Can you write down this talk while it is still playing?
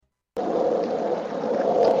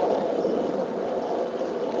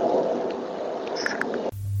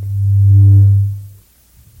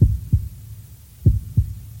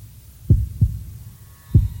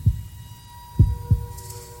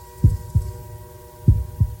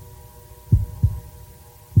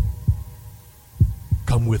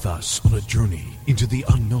Come with us on a journey into the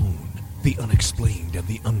unknown, the unexplained, and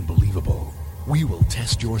the unbelievable. We will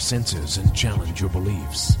test your senses and challenge your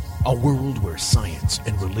beliefs. A world where science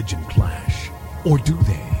and religion clash. Or do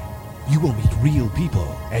they? You will meet real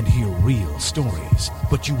people and hear real stories,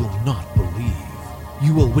 but you will not believe.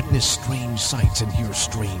 You will witness strange sights and hear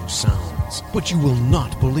strange sounds, but you will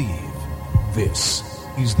not believe. This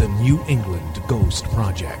is the New England Ghost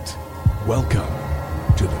Project. Welcome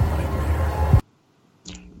to the nightmare.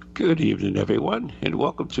 Good evening, everyone, and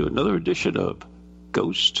welcome to another edition of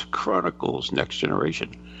Ghost Chronicles Next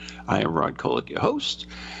Generation. I am Ron Kolick, your host,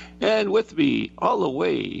 and with me all the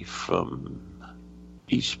way from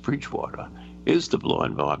East Bridgewater is the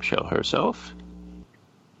blonde bombshell herself,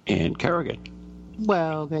 Ann Kerrigan.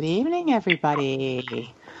 Well, good evening,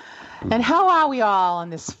 everybody. And how are we all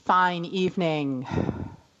on this fine evening?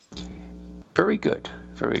 Very good.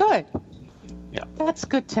 Very good. Yeah. That's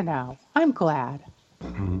good to know. I'm glad.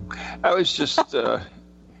 Mm-hmm. I was just,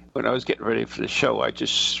 when I was getting ready for the show, I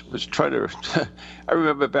just was trying to, I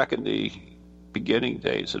remember back in the beginning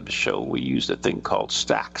days of the show, we used a thing called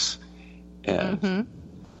Stacks. And,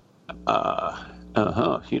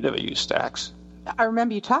 you never used Stacks. I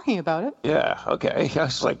remember you talking about it. Yeah, okay. I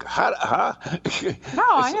was like, huh? No,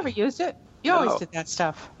 I never used it. You always did that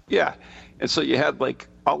stuff. Yeah. And so you had like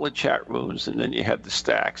all the chat rooms, and then you had the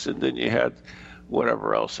Stacks, and then you had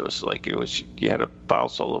whatever else. It was like, you had to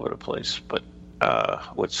bounce all over the place. But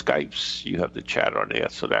with Skypes, you have the chat on there,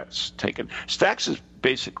 so that's taken. Stacks is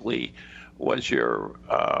basically was your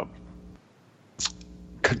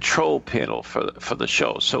control panel for the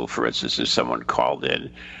show. So, for instance, if someone called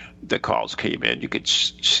in, the calls came in, you could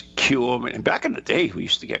queue them. And back in the day, we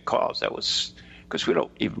used to get calls. That was because we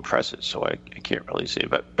don't even press it, so I can't really say.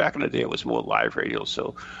 But back in the day, it was more live radio,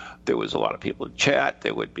 so there was a lot of people in chat.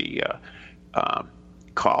 There would be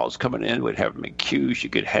calls coming in. We'd have them in queues. You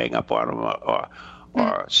could hang up on them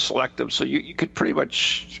or select them. So you could pretty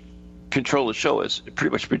much control the show,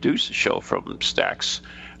 pretty much produce the show from Stacks.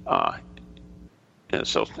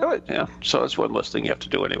 So that's one less thing you have to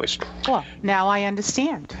do anyways. Well, now I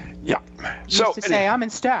understand. Yeah. You used to say, I'm in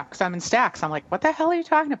Stacks. I'm like, what the hell are you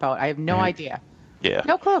talking about? I have no idea. Yeah.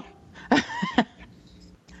 No clue.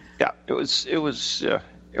 Yeah, it was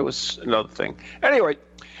another thing. Anyway,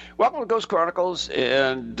 welcome to Ghost Chronicles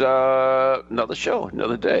and another show,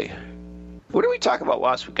 another day. What did we talk about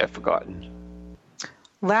last week? I've forgotten.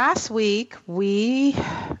 Last week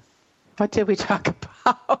what did we talk about?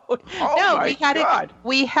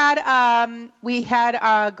 We had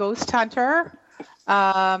a ghost hunter.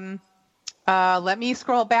 Let me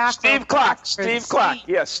scroll back. Steve Clark.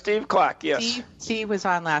 Yes, Steve Clark. Yes. Steve was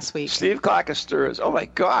on last week. Steve Clarkester is. Oh my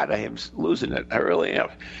God, I am losing it. I really am.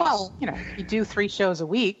 Well, you do 3 shows a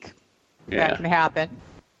week. Yeah. That can happen.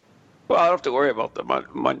 Well, I don't have to worry about the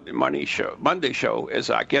Monday show, as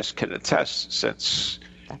our guest can attest, since.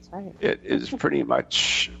 That's right. It is pretty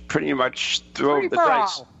much throwing the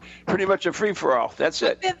dice. Pretty much a free for all. That's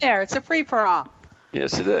it. I've been there. It's a free for all.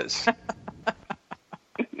 Yes, it is.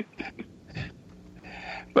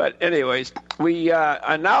 But anyways, we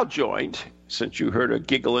are now joined, since you heard a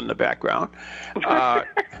giggle in the background,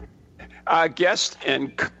 our guest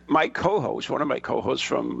and my co-host, one of my co-hosts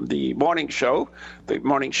from the morning show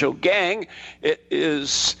gang. It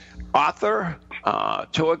is author,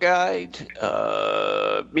 tour guide,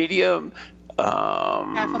 medium,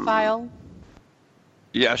 Taphophile.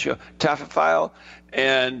 Yeah, sure. Taphophile,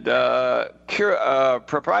 and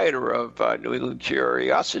proprietor of New England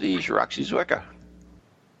Curiosities, Roxy Zwicker.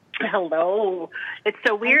 Hello. It's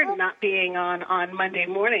so weird not being on Monday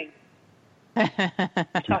morning.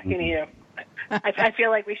 Talking to you. I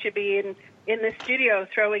feel like we should be in the studio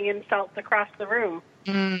throwing insults across the room.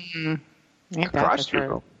 Mm-hmm. Across the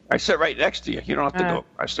room? I sit right next to you. You don't have to go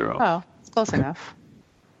across the room. Oh, it's close enough.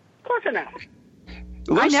 Close enough.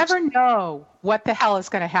 I never know what the hell is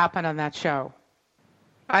going to happen on that show.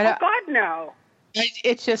 God, no.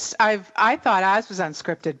 It's just, I thought ours was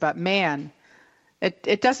unscripted, but man,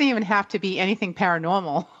 it doesn't even have to be anything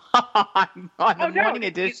paranormal on the morning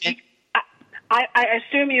edition. I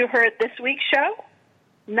assume you heard this week's show?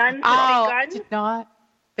 Nuns with Big Guns? I did not.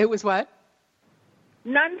 It was what?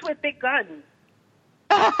 Nuns with Big Guns.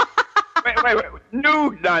 Wait.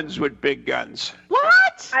 New nuns with big guns.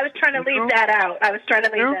 What? I was trying to leave that out.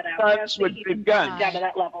 Nuns with big guns. Down to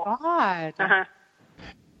that level. God. Uh-huh.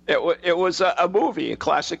 It was a movie, a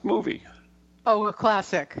classic movie. Oh, a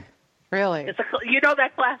classic. Really? You know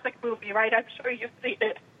that classic movie, right? I'm sure you've seen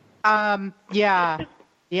it. Yeah.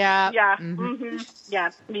 Yeah. Mm-hmm. Mm-hmm.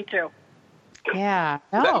 Yeah, me too. Yeah.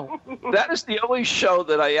 No. That is the only show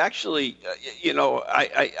that I actually,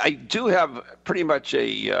 I do have pretty much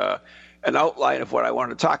an outline of what I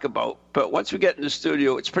want to talk about. But once we get in the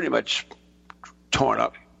studio, it's pretty much torn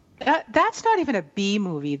up. That's not even a B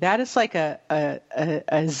movie. That is like a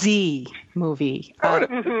Z movie.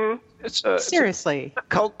 It's seriously. It's a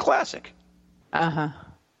cult classic.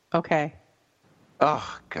 Okay.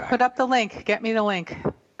 Oh God. Put up the link. Get me the link.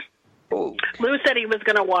 Oh. Lou said he was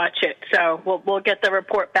going to watch it, so we'll get the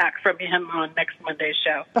report back from him on next Monday's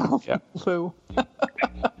show. Oh, yeah. Lou.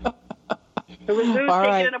 Lou's taking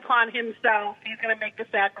right. it upon himself. He's going to make the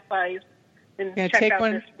sacrifice and check out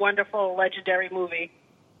this wonderful, legendary movie.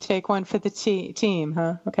 Take one for the team,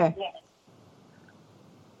 huh? Okay.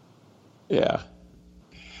 Yeah.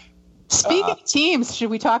 Speaking of teams, should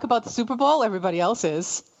we talk about the Super Bowl? Everybody else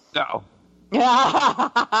is. No.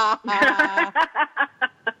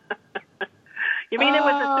 You mean it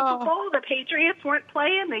was the Super Bowl? The Patriots weren't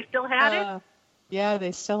playing? They still had it? Yeah,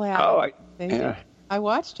 they still have it. I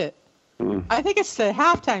watched it. I think it's the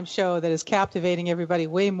halftime show that is captivating everybody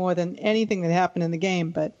way more than anything that happened in the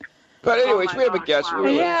game. But anyways, we have a guest.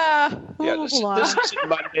 Wow. This isn't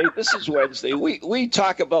Monday. This is Wednesday. We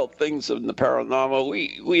talk about things in the paranormal.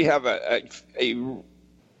 We have a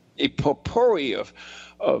potpourri of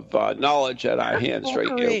knowledge at our hands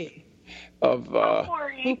right here. Of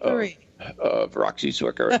Roxy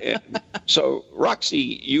Zwicker. And so,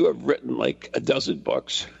 Roxy, you have written like a dozen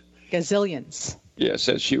books. Gazillions. Yes,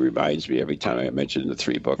 as she reminds me every time I mention the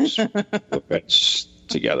 3 books that's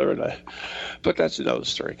together. But that's another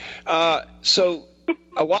story. So,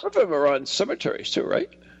 a lot of them are on cemeteries too,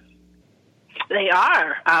 right? They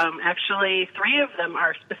are. Actually, 3 of them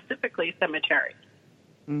are specifically cemeteries.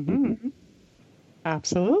 Mm-hmm.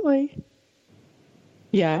 Absolutely.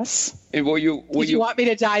 Yes. And will you want me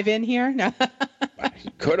to dive in here? No.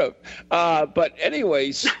 Could have. But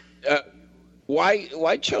anyways,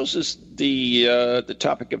 why chose the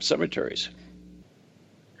topic of cemeteries?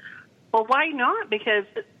 Well, why not? Because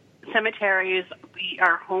cemeteries, we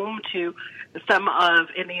are home to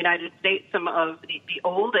in the United States, some of the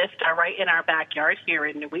oldest are right in our backyard here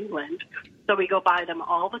in New England. So we go by them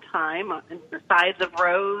all the time on the sides of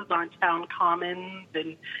roads, on town commons,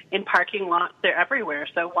 and in parking lots. They're everywhere.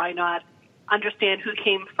 So why not understand who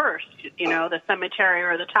came first, the cemetery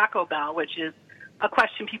or the Taco Bell, which is a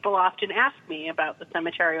question people often ask me about the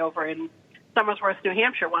cemetery over in Somersworth, New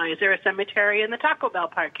Hampshire. Why is there a cemetery in the Taco Bell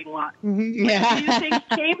parking lot? Mm-hmm. Which do you think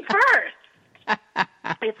came first?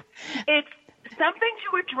 It's something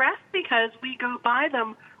to address because we go by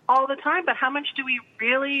them all the time, but how much do we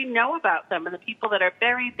really know about them and the people that are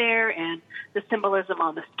buried there and the symbolism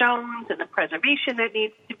on the stones and the preservation that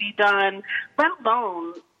needs to be done, let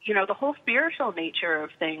alone, the whole spiritual nature of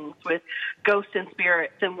things with ghosts and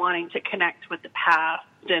spirits and wanting to connect with the past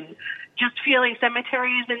and just feeling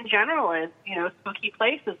cemeteries in general as, spooky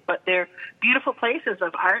places, but they're beautiful places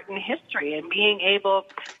of art and history, and being able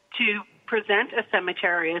to present a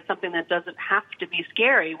cemetery as something that doesn't have to be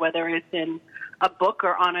scary, whether it's in a book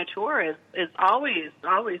or on a tour, is always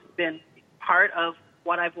been part of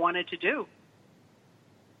what I've wanted to do.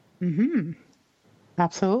 Mm-hmm.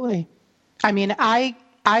 Absolutely. I mean, I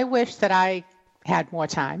wish that I had more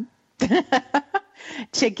time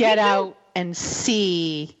to get out and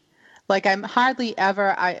see. Like, I'm hardly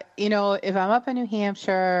ever, if I'm up in New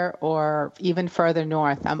Hampshire or even further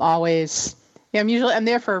north, I'm always, I'm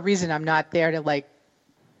there for a reason. I'm not there to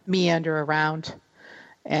meander around.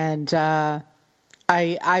 And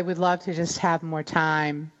I would love to just have more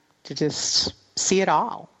time to just see it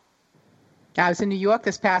all. I was in New York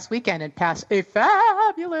this past weekend and passed a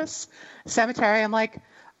fabulous cemetery. I'm like,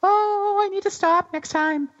 I need to stop next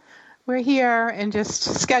time we're here and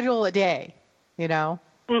just schedule a day,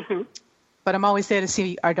 Mm-hmm. But I'm always there to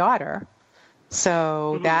see our daughter.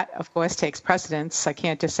 So that, of course, takes precedence. I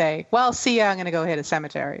can't just say, well, see ya, I'm going to go hit a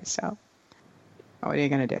cemetery. So what are you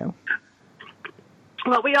going to do?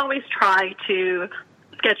 Well, we always try to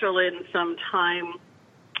schedule in some time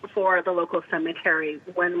for the local cemetery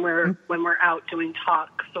when we're out doing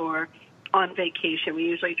talks or on vacation. We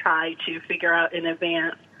usually try to figure out in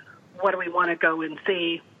advance what do we want to go and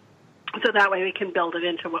see, so that way we can build it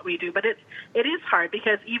into what we do. But it is hard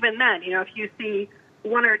because even then, if you see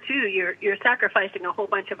one or two, you're sacrificing a whole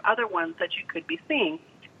bunch of other ones that you could be seeing.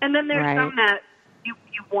 And then there's some that you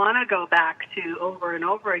want to go back to over and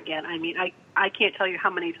over again. I mean, I can't tell you how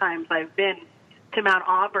many times I've been to Mount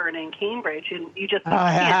Auburn and Cambridge, and you just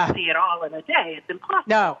can't see it all in a day. It's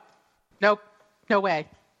impossible. No way.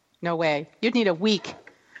 You'd need a week.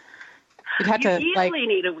 You'd have to easily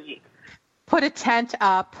need a week. Put a tent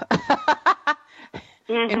up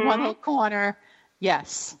in one little corner.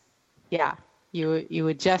 Yes. Yeah. You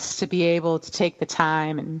would just to be able to take the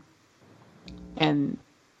time and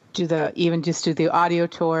do the audio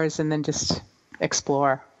tours and then just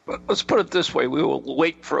explore. Let's put it this way. We will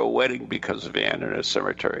wait for a wedding because of Ann and her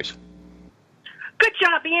cemeteries. Good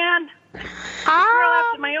job, Ann. Girl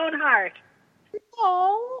after my own heart.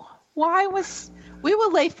 Oh, we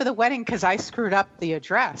were late for the wedding because I screwed up the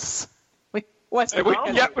address. We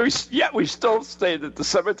still stayed at the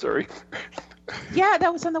cemetery. Yeah,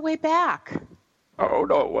 that was on the way back. Oh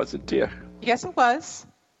no, it wasn't, dear. Yes, it was.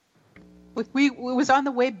 It was on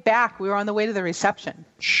the way back. We were on the way to the reception.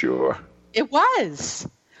 Sure. It was.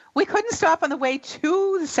 We couldn't stop on the way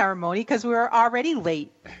to the ceremony because we were already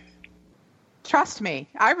late. Trust me,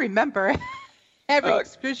 I remember every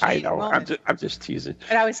excruciating moment. I'm just teasing.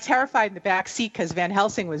 And I was terrified in the back seat because Van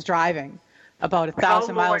Helsing was driving about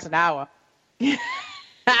 1,000 miles an hour. No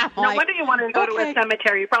wonder you wanted to go to a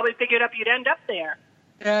cemetery. You probably figured up you'd end up there.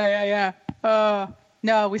 Yeah.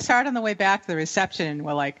 No, we started on the way back to the reception, and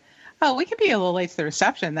we're like, oh, we could be a little late to the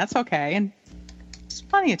reception. That's okay. And it's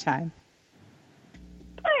plenty of time.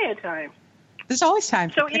 Plenty of time. There's always time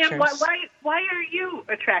for pictures. So, Ann, why are you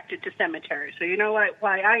attracted to cemeteries? So you know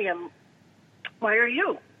why I am. Why are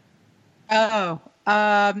you? Oh,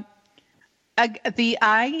 I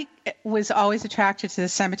was always attracted to the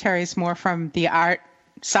cemeteries more from the art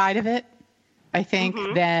side of it, I think,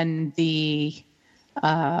 than the,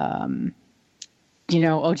 oh,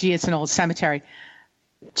 gee, it's an old cemetery.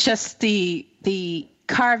 Just the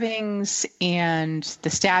carvings and the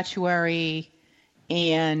statuary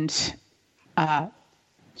and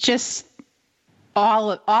just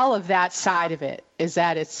all of that side of it is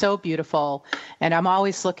that it's so beautiful, and I'm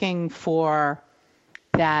always looking for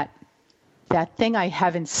that thing I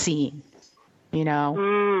haven't seen,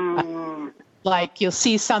 like you'll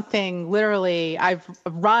see something. Literally, I've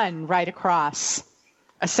run right across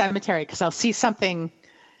a cemetery because I'll see something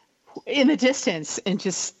in the distance and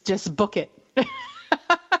just book it.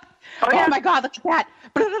 Oh my God, look at that!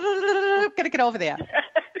 Gotta get over there.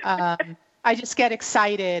 I just get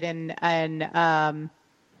excited, and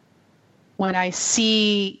when I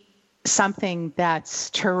see something that's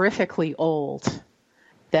terrifically old,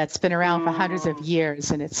 that's been around for hundreds of years,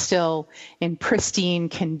 and it's still in pristine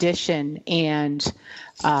condition, and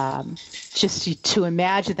just to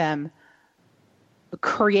imagine them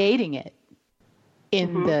creating it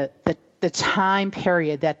in the time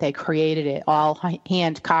period that they created it, all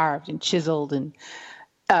hand carved and chiseled, and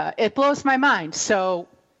it blows my mind. So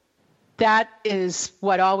that is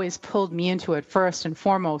what always pulled me into it first and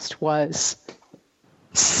foremost, was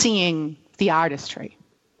seeing the artistry.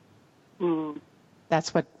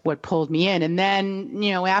 That's what pulled me in. And then,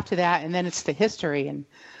 after that, and then it's the history and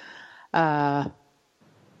all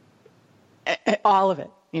of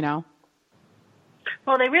it,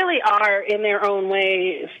 Well, they really are in their own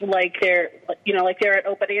ways, like they're at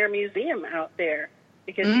Open Air Museum out there,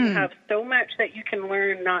 because you have so much that you can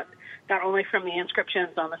learn, not only from the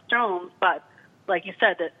inscriptions on the stones, but like you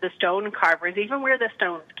said, the stone carvers, even where the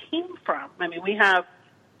stones came from. I mean, we have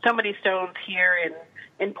so many stones here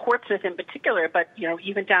in Portsmouth in particular, but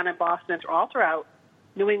even down in Boston and all throughout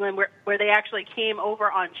New England, where they actually came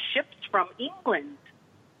over on ships from England.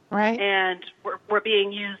 Right. And were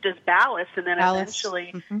being used as ballast, and then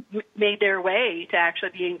eventually made their way to actually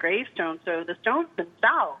being gravestones. So the stones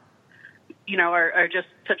themselves, are just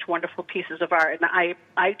such wonderful pieces of art. And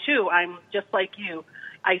I too, I'm just like you.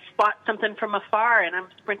 I spot something from afar, and I'm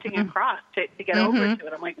sprinting across to get over to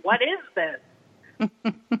it. I'm like, what is this?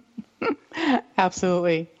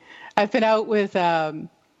 Absolutely. I've been out with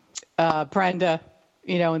Brenda,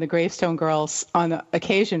 and the Gravestone Girls on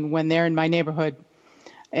occasion when they're in my neighborhood.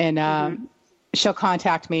 And she'll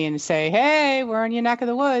contact me and say, hey, we're in your neck of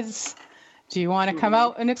the woods. Do you want to come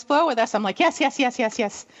out and explore with us? I'm like, yes.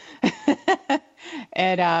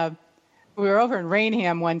 And we were over in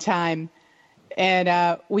Rainham one time,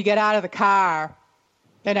 and we get out of the car,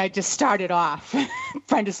 and I just started off.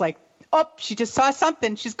 Brenda's like, oh, she just saw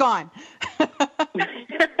something. She's gone.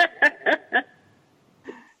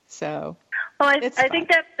 So, well, I think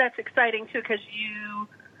that's exciting, too, because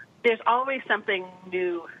there's always something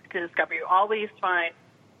new to discover. You always find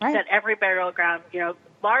that every burial ground,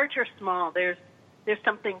 large or small, there's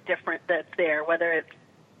something different that's there, whether it's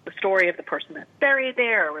the story of the person that's buried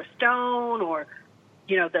there, or a stone, or,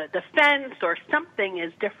 the fence, or something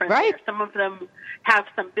is different there. Some of them have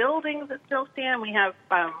some buildings that still stand. We have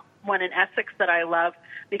one in Essex that I love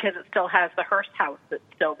because it still has the Hearst house that's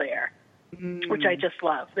still there, which I just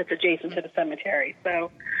love. That's adjacent to the cemetery.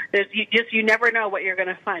 So you never know what you're going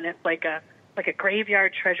to find. It's like a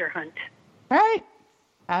graveyard treasure hunt. Right.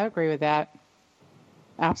 I agree with that.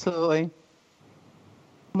 Absolutely.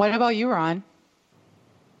 What about you, Ron?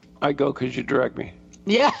 I go because you drag me.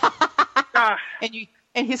 Yeah. And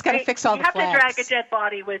he's got to fix all the flags. You have to drag a dead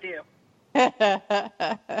body with you.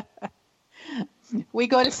 We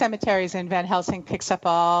go to cemeteries, and Van Helsing picks up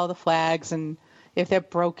all the flags, and if they're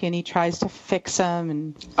broken, he tries to fix them.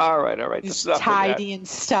 And all right. He's tidying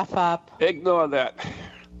stuff up. Ignore that.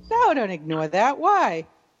 No, don't ignore that. Why?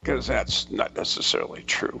 Because that's not necessarily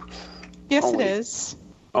true. Yes, it is.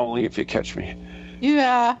 Only if you catch me.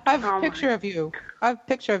 Yeah, I have a picture of you. I have a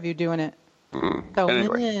picture of you doing it. So,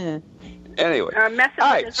 anyway. Messing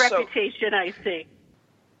with his reputation, I see.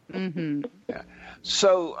 Mm-hmm. Yeah.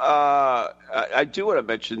 So I do want to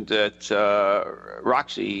mention that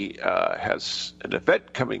Roxy has an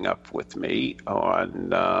event coming up with me on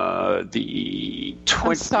the 20th.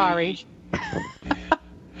 I'm sorry.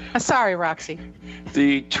 I'm sorry, Roxy.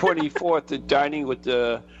 The 24th, of Dining with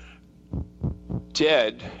the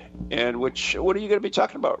Dead. And what are you going to be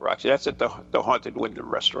talking about, Roxy? That's at the Haunted Wyndham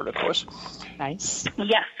Restaurant, of course. Nice.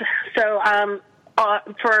 Yes. So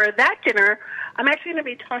for that dinner, I'm actually going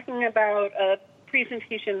to be talking about a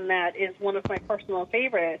presentation that is one of my personal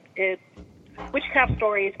favorites. It's witchcraft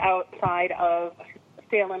stories outside of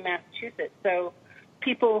Salem, Massachusetts. So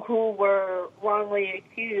people who were wrongly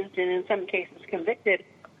accused and in some cases convicted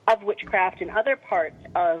of witchcraft in other parts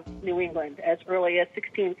of New England as early as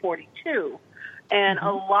 1642. And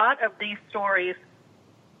a lot of these stories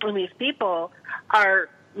and these people are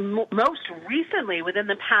most recently, within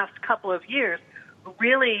the past couple of years,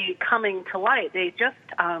 really coming to light. They just,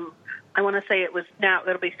 I want to say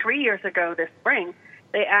it'll be 3 years ago this spring,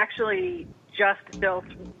 they actually just built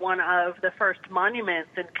one of the first monuments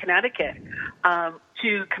in Connecticut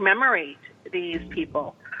to commemorate these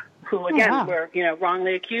people who, again, were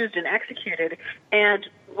wrongly accused and executed. And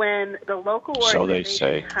when the local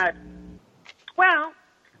organization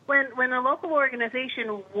when the local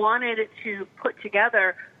organization wanted to put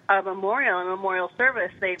together a memorial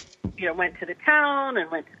service, they went to the town and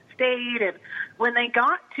went to the state, and when they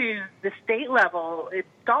got to the state level, it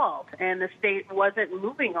stalled, and the state wasn't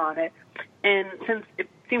moving on it. And since it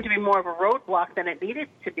seemed to be more of a roadblock than it needed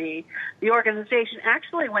to be, the organization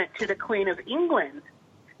actually went to the Queen of England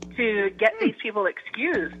to get these people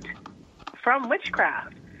excused from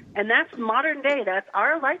witchcraft. And that's modern day. That's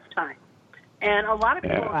our lifetime. And a lot of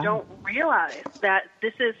people don't realize that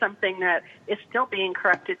this is something that is still being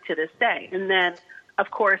corrected to this day. And then,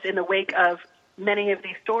 of course, in the wake of many of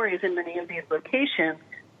these stories in many of these locations,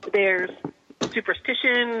 there's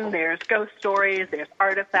superstition, there's ghost stories, there's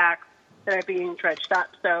artifacts that are being dredged up.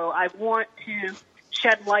 So I want to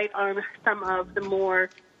shed light on some of the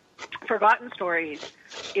more forgotten stories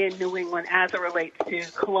in New England as it relates to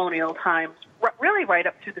colonial times, really right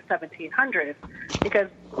up to the 1700s, because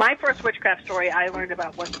my first witchcraft story I learned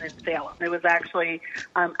about wasn't in Salem. It was actually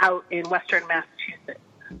out in western Massachusetts.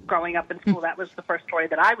 Growing up in school, that was the first story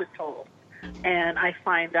that I was told. And I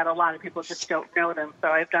find that a lot of people just don't know them. So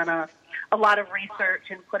I've done a lot of research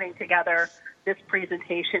in putting together this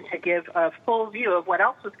presentation to give a full view of what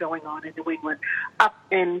else was going on in New England up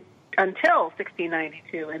until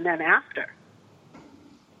 1692 and then after.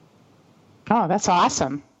 Oh, that's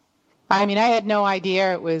awesome. I mean, I had no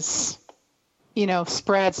idea it was,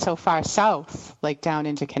 spread so far south, like down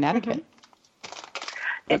into Connecticut.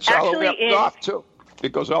 It's all the way up north, too.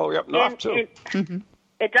 It goes all the way up north, too.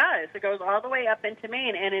 It does. It goes all the way up into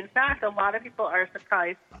Maine. And, in fact, a lot of people are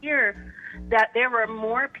surprised to hear that there were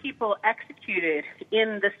more people executed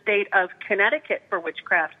in the state of Connecticut for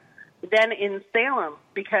witchcraft than in Salem,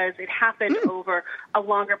 because it happened over a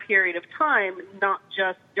longer period of time, not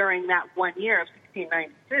just during that 1 year of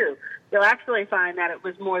 1692. You'll actually find that it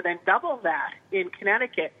was more than double that in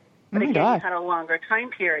Connecticut, but again, you had a longer time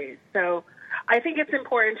period. So I think it's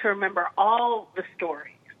important to remember all the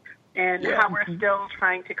stories and how we're still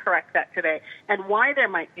trying to correct that today, and why there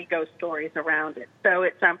might be ghost stories around it. So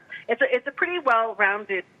it's a pretty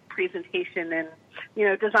well-rounded presentation, and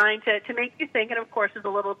designed to make you think, and of course there's a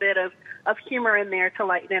little bit of humor in there to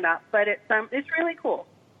lighten it up, but it's really cool.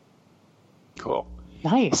 Cool.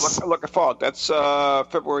 Nice. Looking forward. That's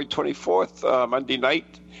February 24th, Monday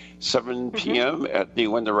night, 7 p.m. at the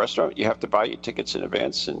Wyndham Restaurant. You have to buy your tickets in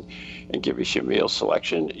advance and give us your meal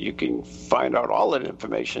selection. You can find out all that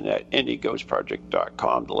information at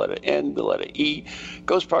indyghostproject.com, the letter N, the letter E,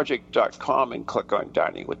 ghostproject.com, and click on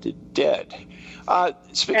Dining with the Dead. And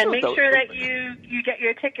make sure that you get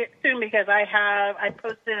your ticket soon, because I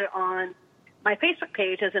posted it on my Facebook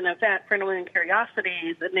page as an event for New England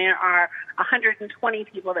Curiosities, and there are 120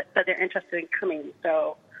 people that said they're interested in coming.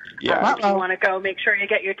 So Yeah. If you want to go, make sure you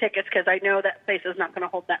get your tickets because I know that place is not going to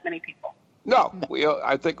hold that many people. No,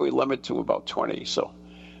 I think we limit to about 20. So,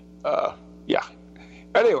 yeah.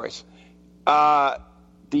 Anyways, one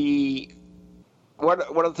of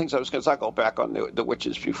the things I was going to talk about back on the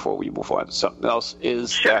witches before we move on to something else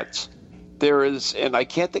is that there is, and I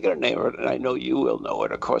can't think of the name of it, and I know you will know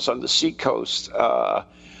it, of course, on the seacoast,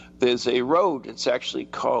 there's a road. It's actually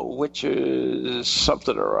called Witches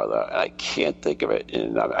something or other. I can't think of it,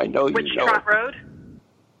 and I know you know it. Witch Trot Road?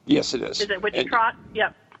 Yes, it is. Is it Witch Trot?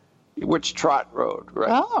 Yep. Witch Trot Road,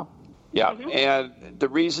 right? Oh. Yeah, and the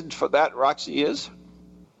reason for that, Roxy, is?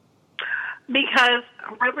 Because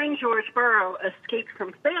Reverend George Burrow escaped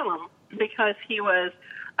from Salem because he was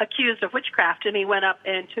accused of witchcraft, and he went up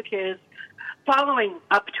and took his following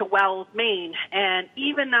up to Wells, Maine. And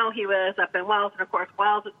even though he was up in Wells, and of course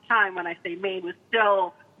Wells at the time, when I say Maine, was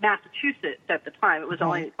still Massachusetts at the time. It was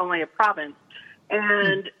only a province.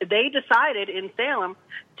 And they decided in Salem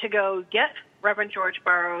to go get Reverend George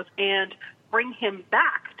Burroughs and bring him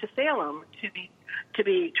back to Salem to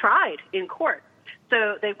be tried in court.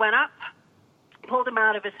 So they went up, pulled him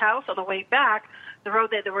out of his house. On the way back, the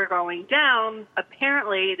road that they were going down,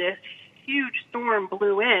 apparently this huge storm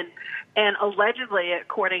blew in, and allegedly,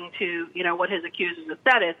 according to what his accusers have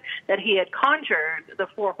said, is that he had conjured the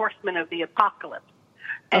 4 horsemen of the apocalypse.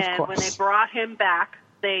 And when they brought him back,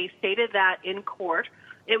 they stated that in court.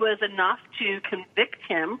 It was enough to convict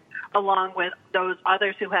him along with those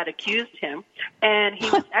others who had accused him, and he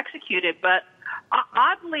was executed. But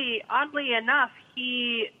oddly enough,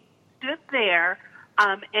 he stood there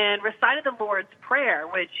and recited the Lord's Prayer,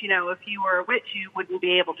 which, if you were a witch, you wouldn't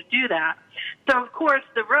be able to do that. So, of course,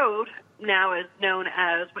 the road now is known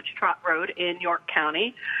as Witch Trot Road in York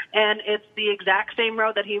County, and it's the exact same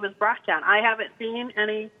road that he was brought down. I haven't seen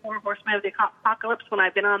any 4 horsemen of the apocalypse when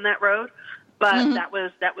I've been on that road, but that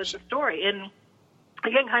was the story. And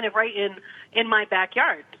again, kind of right in my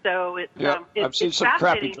backyard. So I've seen it's some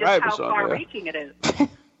crappy fascinating drivers just how on there. far-reaching it is.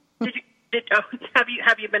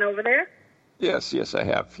 Have you been over there? Yes, I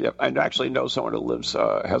have. Yep, I actually know someone who lives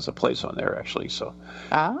has a place on there actually. So,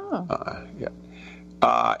 yeah.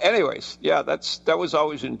 Anyways, that was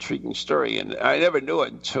always an intriguing story, and I never knew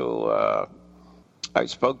it until I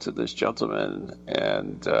spoke to this gentleman,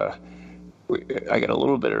 and I got a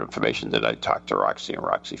little bit of information that I talked to Roxy, and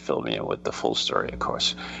Roxy filled me in with the full story, of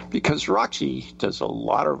course, because Roxy does a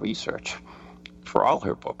lot of research for all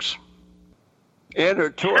her books and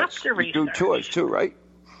her tours. You do tours too, right?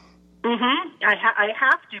 I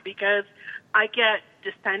have to, because I get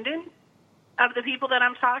descendants of the people that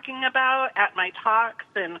I'm talking about at my talks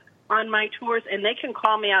and on my tours, and they can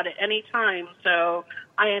call me out at any time. So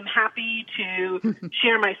I am happy to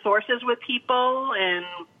share my sources with people and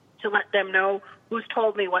to let them know who's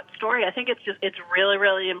told me what story. I think it's really,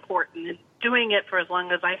 really important. And doing it for as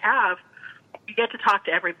long as I have, you get to talk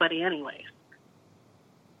to everybody anyways.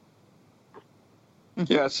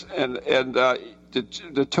 Yes, and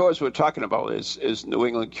the tours we're talking about is New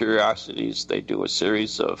England Curiosities. They do a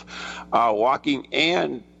series of walking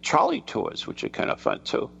and trolley tours, which are kind of fun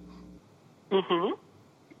too. And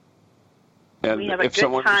we have a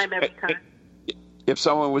good time every time. If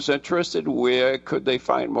someone was interested, where could they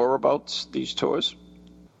find more about these tours?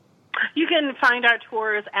 You can find our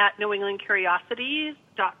tours at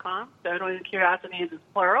newenglandcuriosities.com. So New England Curiosities is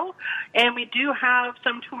plural. And we do have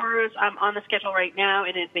some tours on the schedule right now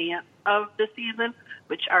in advance of the season,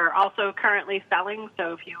 which are also currently selling.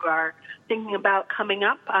 So if you are thinking about coming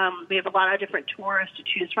up, we have a lot of different tours to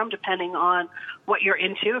choose from depending on what you're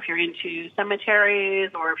into. If you're into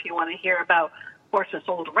cemeteries, or if you want to hear about Portsmouth's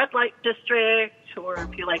old red light district, or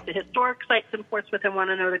if you like the historic sites in Portsmouth and want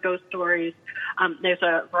to know the ghost stories, there's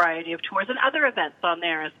a variety of tours and other events on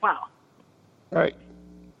there as well. Right.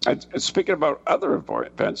 And speaking about other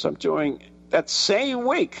events, I'm doing that same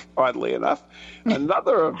week, oddly enough,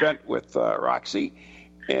 another event with Roxy,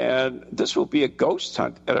 and this will be a ghost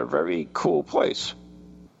hunt at a very cool place.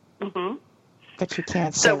 That you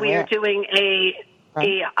can't say. So we are doing a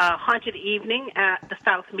haunted evening at the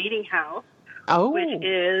South Meeting House. Which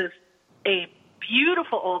is a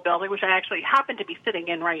beautiful old building, which I actually happen to be sitting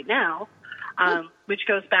in right now, which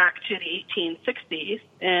goes back to the 1860s.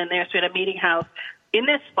 And there's been a meeting house in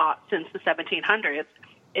this spot since the 1700s.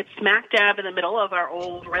 It's smack dab in the middle of our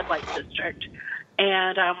old red light district.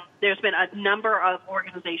 And there's been a number of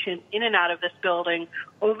organizations in and out of this building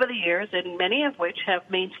over the years, and many of which have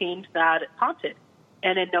maintained that it's haunted.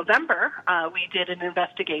 And in November, we did an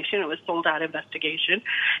investigation. It was a sold-out investigation.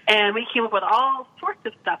 And we came up with all sorts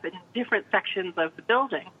of stuff in different sections of the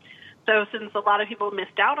building. So since a lot of people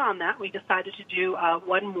missed out on that, we decided to do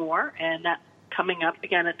one more, and that's coming up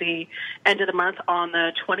again at the end of the month on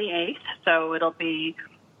the 28th. So it'll be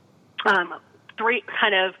three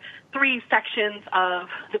sections of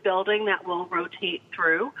the building that will rotate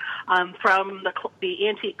through from the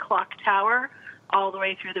antique clock tower all the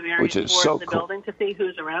way through the various floors of the building to see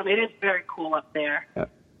who's around. It is very cool up there. Yeah.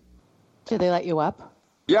 Do they let you up?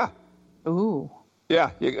 Yeah. Ooh.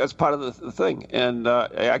 Yeah, that's part of the thing. And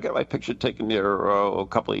I got my picture taken there a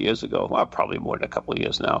couple of years ago. Well, probably more than a couple of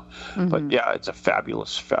years now. Mm-hmm. But yeah, it's a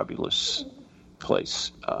fabulous, fabulous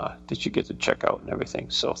place that you get to check out and everything.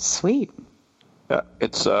 So sweet. Yeah,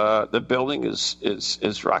 it's the building is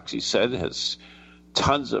as Roxy said, has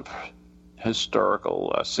tons of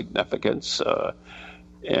historical significance,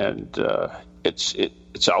 and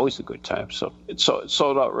it's always a good time. So it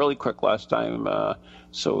sold out really quick last time.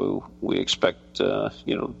 So we expect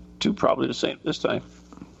do probably the same this time.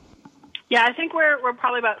 Yeah, I think we're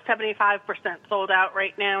probably about 75% sold out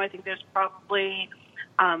right now. I think there's probably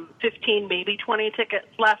 15, maybe 20 tickets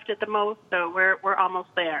left at the most. So we're almost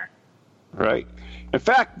there. Right. In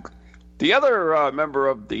fact, the other member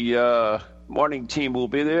of the morning team will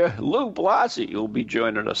be there. Lou Blasi will be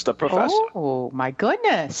joining us, the professor. Oh, my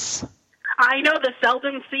goodness. I know, the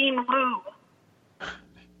seldom seen Lou.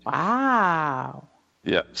 Wow.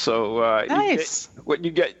 Yeah, so nice. What you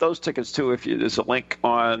get those tickets to, there's a link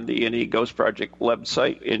on the NE Ghost Project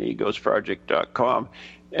website, neghostproject.com,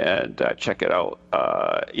 and check it out.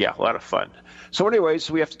 A lot of fun. So anyways,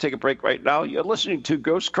 we have to take a break right now. You're listening to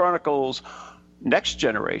Ghost Chronicles Next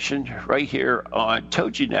Generation right here on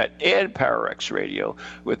TogiNet and PowerX Radio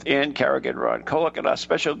with Ann Carrigan, Ron Kolek, and our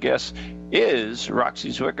special guest is Roxy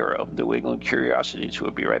Zwicker of New England Curiosities, who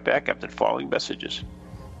will be right back after the following messages.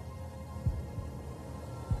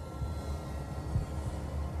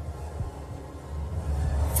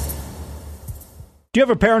 Do you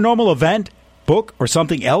have a paranormal event, book, or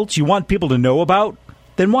something else you want people to know about?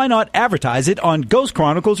 Then why not advertise it on Ghost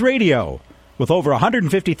Chronicles Radio? With over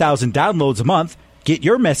 150,000 downloads a month, get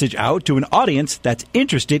your message out to an audience that's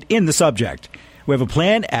interested in the subject. We have a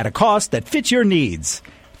plan at a cost that fits your needs.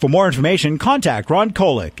 For more information, contact Ron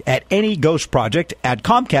Kolek at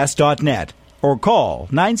neghostproject@comcast.net or call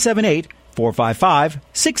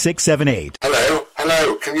 978-455-6678.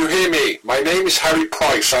 Hello, can you hear me? My name is Harry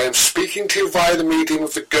Price. I am speaking to you via the medium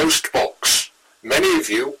of the Ghost Box. Many of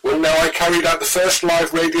you will know I carried out the first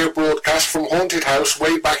live radio broadcast from Haunted House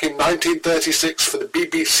way back in 1936 for the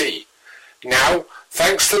BBC. Now,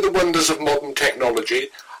 thanks to the wonders of modern technology,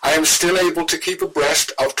 I am still able to keep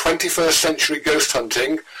abreast of 21st century ghost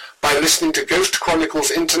hunting by listening to Ghost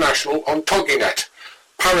Chronicles International on TogiNet,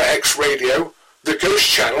 PowerX Radio, the Ghost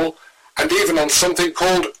Channel, and even on something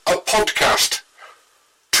called a podcast.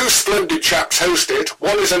 Two splendid chaps host it.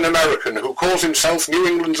 One is an American who calls himself New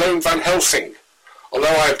England's own Van Helsing, although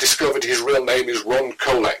I have discovered his real name is Ron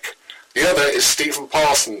Kolek. The other is Stephen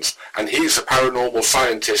Parsons, and he's a paranormal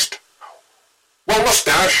scientist. Well,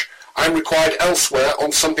 mustache, I'm required elsewhere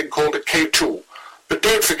on something called a K2. But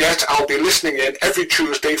don't forget, I'll be listening in every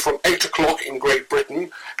Tuesday from 8 o'clock in Great Britain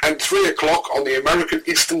and 3 o'clock on the American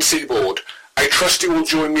Eastern Seaboard. I trust you will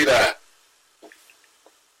join me there.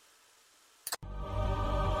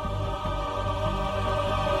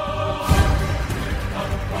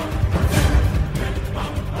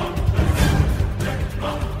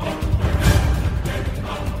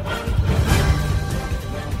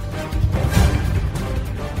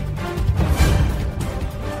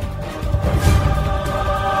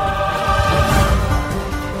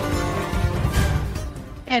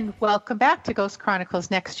 And welcome back to Ghost Chronicles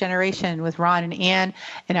Next Generation with Ron and Ann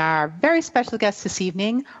and our very special guest this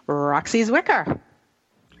evening, Roxy Zwicker.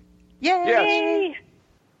 Yay! Yes.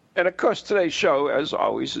 And of course, today's show, as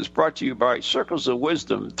always, is brought to you by Circles of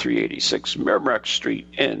Wisdom, 386 Merrimack Street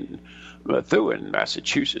in Methuen,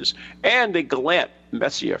 Massachusetts, and the Gallant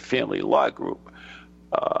Messier Family Law Group.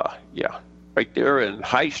 Right there in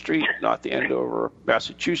High Street, North Andover,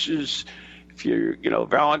 Massachusetts. If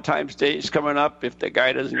Valentine's Day is coming up, if the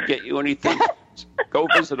guy doesn't get you anything, go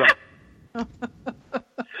visit him.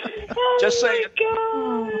 Just saying.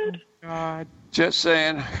 Oh, God. Just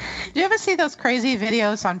saying. Do you ever see those crazy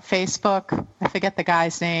videos on Facebook? I forget the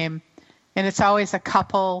guy's name. And it's always a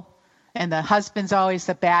couple, and the husband's always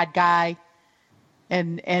the bad guy.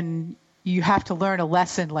 And you have to learn a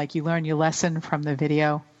lesson, like you learn your lesson from the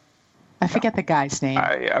video. I forget the guy's name.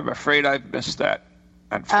 I'm afraid I've missed that,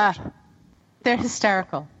 unfortunately. They're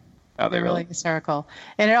hysterical. Oh, they're really hysterical.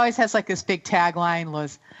 And it always has like this big tagline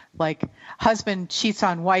was like, husband cheats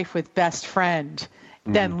on wife with best friend,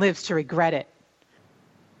 then lives to regret it.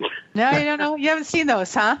 No, you don't know? You haven't seen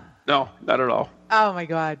those, huh? No, not at all. Oh, my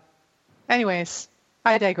God. Anyways,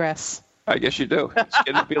 I digress. I guess you do. It's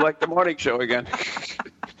going to be like the morning show again.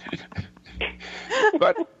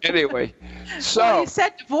 But anyway, so Well, you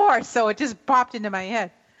said divorce, so it just popped into my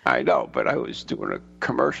head. I know, but I was doing a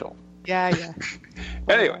commercial. Yeah.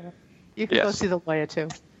 Anyway, You can go yes. see the lawyer too.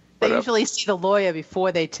 They Whatever. usually see the lawyer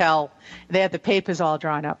before they tell. They have the papers all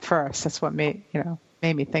drawn up first. That's what made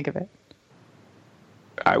me think of it.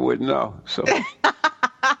 I wouldn't know. So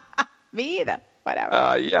Me either.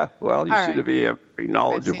 Whatever. yeah, well, you All seem right. to be pretty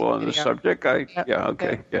knowledgeable on the video. subject. Okay.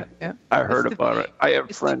 I heard It's the about it. I have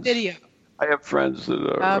It's the friends. video. I have friends that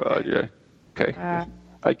are, Okay. Okay,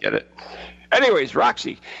 I get it. Anyways,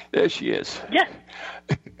 Roxy, there she is. Yes.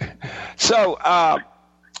 So,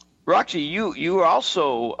 Roxy, you are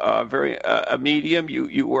also a medium.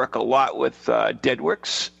 You work a lot with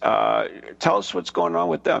Deadwicks. Tell us what's going on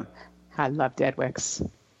with them. I love Deadwicks.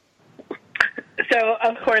 So,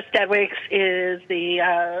 of course, Deadwicks is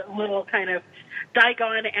the little kind of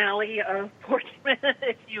Diagon Alley of Portsmouth,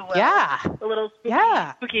 if you will. Yeah. A little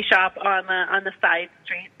spooky shop on the side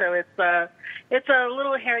street. So it's a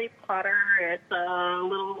little Harry Potter. It's a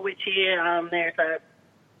little witchy. There's a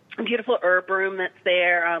beautiful herb room that's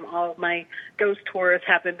there. All of my ghost tours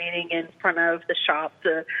have been meeting in front of the shop.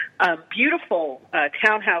 The beautiful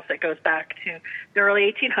townhouse that goes back to the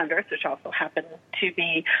early 1800s, which also happened to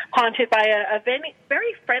be haunted by a very,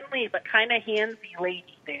 very friendly but kind of handsy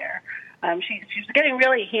lady there. She's getting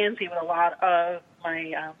really handsy with a lot of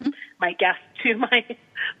my guests to my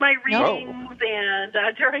readings and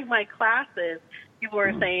during my classes. People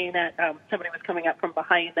were saying that somebody was coming up from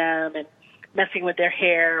behind them and messing with their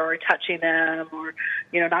hair or touching them or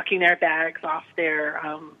knocking their bags off their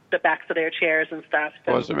the backs of their chairs and stuff.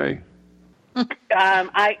 So, Wasn't me.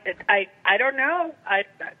 I don't know.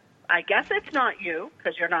 I guess it's not you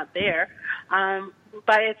because you're not there.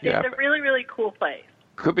 But it's a really, really cool place.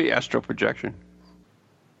 Could be astral projection.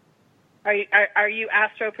 Are you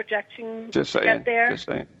astro projecting Just to saying. get there? Just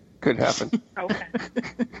saying. Could happen. Okay.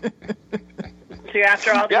 So you're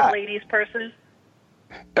after all these ladies' purses?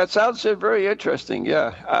 That sounds very interesting.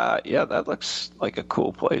 Yeah. That looks like a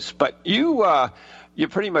cool place. But you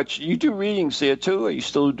pretty much you do readings there too. Or you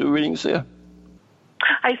still do readings there?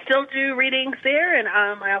 I still do readings there, and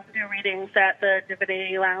I also do readings at the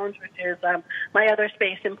Divinity Lounge, which is my other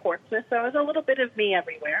space in Portsmouth. So it's a little bit of me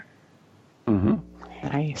everywhere. Mm-hmm.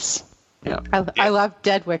 Nice. Yeah. I love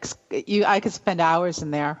Deadwicks. I could spend hours in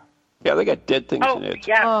there. Yeah, they got dead things in it.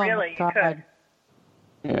 Yeah, really, you could.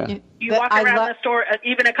 Yeah. You walk around the store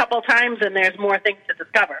even a couple times, and there's more things to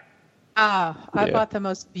discover. I bought the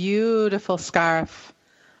most beautiful scarf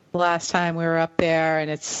last time we were up there, and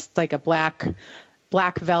it's like a black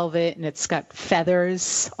velvet, and it's got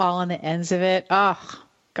feathers all on the ends of it. Oh,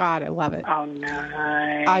 God, I love it. Oh,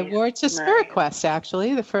 nice. I wore it to Spirit Quest,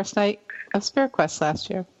 actually, the first night of Spirit Quest last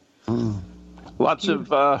year. Lots of,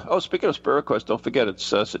 speaking of Spirit Quest, don't forget it's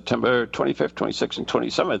September 25th, 26th, and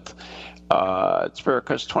 27th. Spirit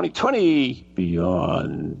Quest 2020,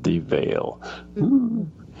 Beyond the Veil.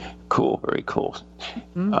 Cool, very cool.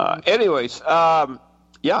 Anyways,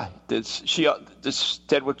 this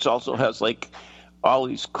Deadwicks also has like all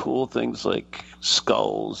these cool things like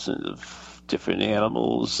skulls and different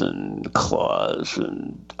animals and claws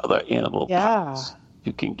and other animal parts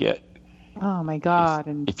you can get. Oh my God!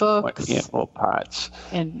 And books, animal parts,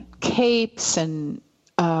 and capes, and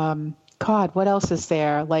God, what else is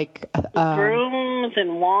there? Like brooms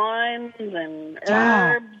and wands and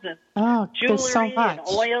herbs and jewelry so much. and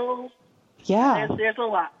oils. Yeah, there's a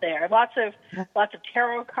lot there. Lots of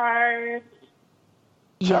tarot cards.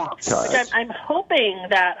 Yes. I'm hoping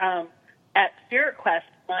that at Spirit Quest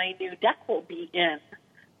my new deck will be in,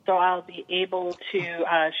 so I'll be able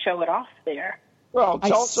to show it off there. Well,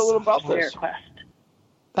 tell us a little about this. Quest.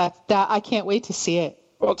 That I can't wait to see it.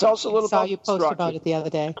 Well, tell us a little about I saw you post about it the other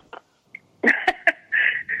day.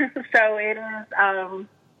 So it is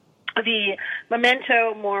the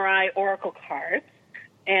Memento Mori Oracle cards,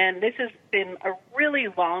 and this has been a really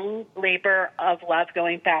long labor of love,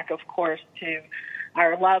 going back, of course, to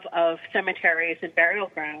our love of cemeteries and burial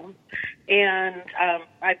grounds. And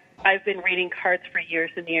I've been reading cards for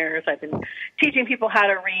years and years. I've been teaching people how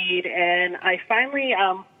to read, and I finally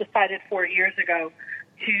decided 4 years ago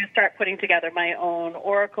to start putting together my own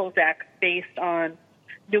oracle deck based on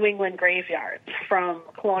New England graveyards from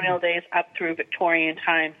colonial days up through Victorian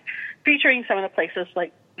times, featuring some of the places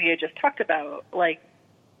like we had just talked about, like,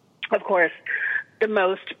 of course, the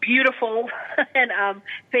most beautiful and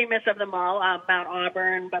famous of them all, Mount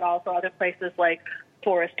Auburn, but also other places like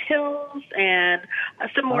Forest Hills and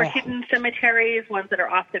some more hidden cemeteries, ones that are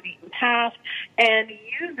off the beaten path, and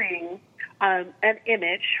using an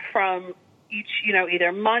image from each,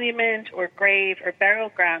 either monument or grave or burial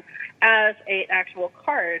ground as an actual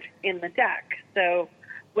card in the deck. So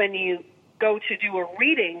when you go to do a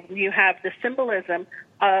reading, you have the symbolism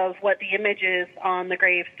of what the images on the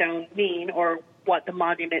gravestone mean or what the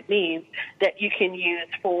monument means that you can use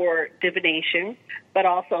for divination, but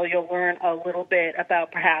also you'll learn a little bit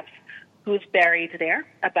about perhaps who's buried there,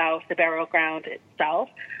 about the burial ground itself,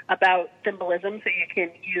 about symbolism, so you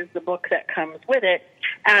can use the book that comes with it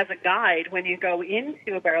as a guide when you go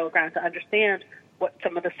into a burial ground to understand what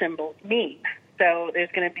some of the symbols mean. So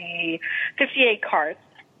there's going to be 58 cards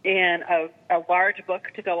and a large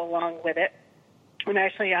book to go along with it. And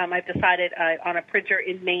actually, I've decided on a printer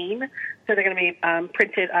in Maine, so they're going to be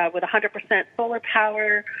printed with 100% solar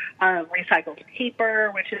power, recycled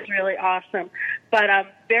paper, which is really awesome. But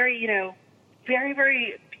very, very,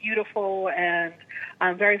 very beautiful and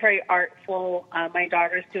very, very artful. My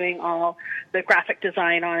daughter's doing all the graphic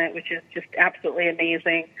design on it, which is just absolutely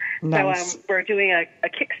amazing. Nice. So we're doing a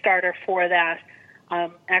Kickstarter for that,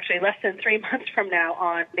 actually less than 3 months from now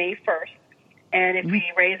on May 1st. And if we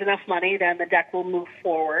raise enough money, then the deck will move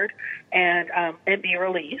forward and be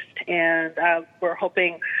released. And we're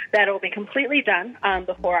hoping that it will be completely done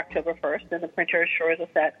before October 1st. And the printer assures us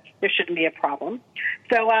that there shouldn't be a problem.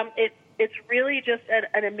 So it's really just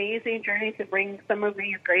an amazing journey to bring some of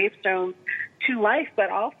these gravestones to life, but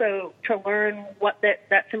also to learn what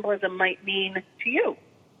that symbolism might mean to you.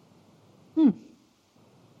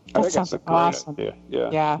 That sounds awesome. Idea.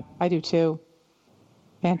 Yeah, I do too.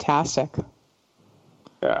 Fantastic.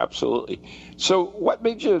 Yeah, absolutely. So what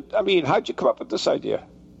made you, how'd you come up with this idea?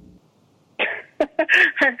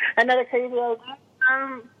 Another crazy idea.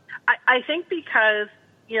 I think because,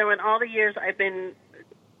 in all the years I've been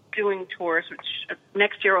doing tours, which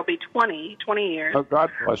next year will be 20 years. Oh,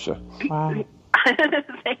 God bless you. Wow.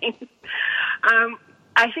 Thanks.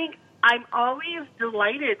 I think I'm always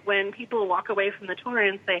delighted when people walk away from the tour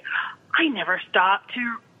and say, I never stopped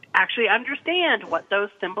to actually understand what those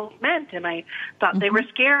symbols meant, and I thought they were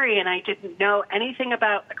scary, and I didn't know anything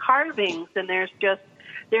about the carvings, and there's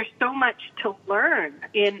so much to learn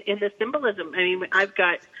in the symbolism. I've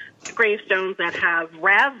got gravestones that have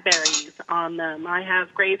raspberries on them. I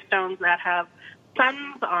have gravestones that have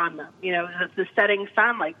suns on them, the setting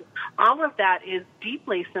sun. Like, all of that is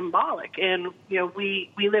deeply symbolic, and, we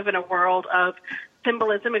live in a world of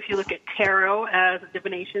symbolism. If you look at tarot as a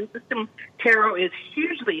divination system, tarot is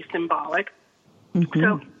hugely symbolic.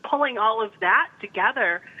 So pulling all of that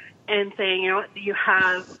together and saying, you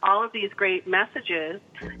have all of these great messages,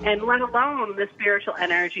 and let alone the spiritual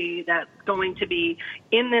energy that's going to be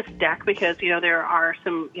in this deck, because, there are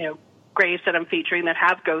some, graves that I'm featuring that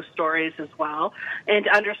have ghost stories as well, and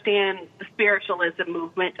to understand the spiritualism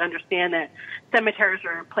movement, to understand that cemeteries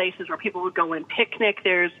are places where people would go and picnic.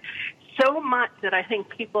 There's so much that I think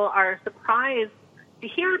people are surprised to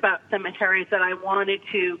hear about cemeteries that I wanted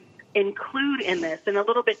to include in this, and a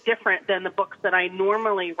little bit different than the books that I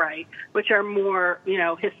normally write, which are more,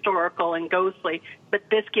 historical and ghostly, but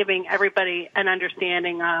this giving everybody an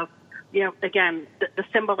understanding of, again, the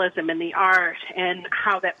symbolism and the art and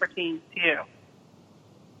how that pertains to you.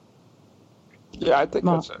 Yeah, I think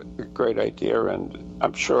that's a great idea, and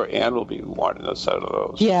I'm sure Anne will be wanting us out of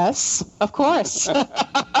those. Yes, of course.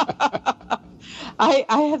 I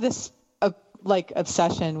have this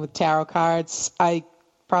obsession with tarot cards. I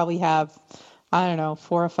probably have, 4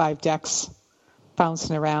 or 5 decks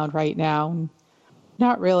bouncing around right now.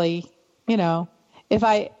 Not really, If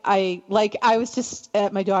I was just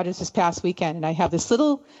at my daughter's this past weekend, and I have this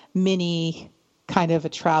little mini kind of a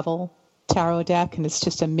travel tarot deck, and it's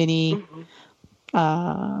just a mini,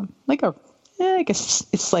 I guess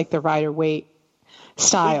it's like the Rider-Waite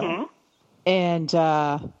style. And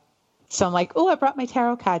so I'm like, I brought my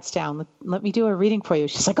tarot cards down. Let me do a reading for you.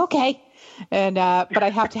 She's like, okay. And but I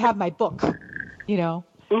have to have my book,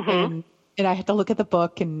 and I have to look at the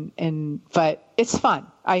book, but it's fun.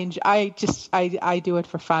 I do it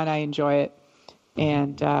for fun. I enjoy it.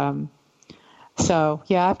 And so,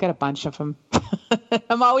 yeah, I've got a bunch of them.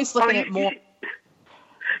 I'm always looking at more.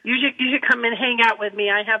 You should come and hang out with me.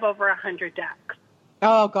 I have over 100 decks.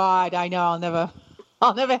 Oh God, I know.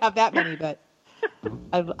 I'll never have that many, but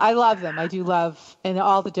I love them. I do love, and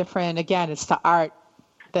all the different. Again, it's the art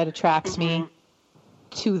that attracts me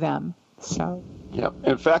to them. So. Yeah.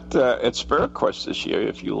 In fact, at Spirit Quest this year,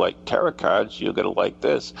 if you like tarot cards, you're going to like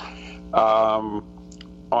this.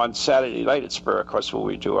 On Saturday night at Spirit Quest, when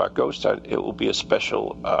we do our ghost hunt, it will be a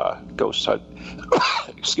special ghost hunt.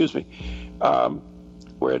 Excuse me.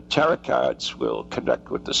 Where tarot cards will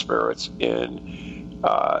connect with the spirits in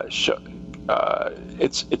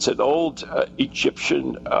it's an old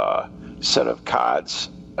Egyptian set of cards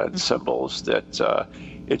and symbols that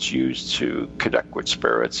it's used to connect with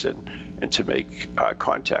spirits and to make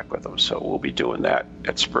contact with them. So we'll be doing that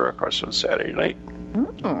at Spirit Quest on Saturday night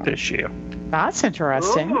this year. That's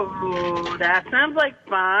interesting. Ooh, that sounds like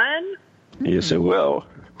fun. Yes, it will.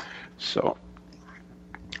 So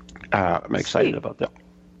I'm excited about that.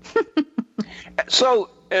 So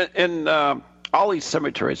in all these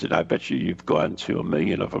cemeteries, and I bet you've gone to a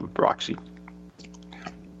million of them, Roxy,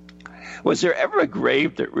 was there ever a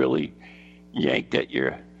grave that really yanked at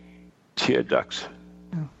your tear ducts?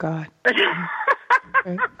 Oh, God. I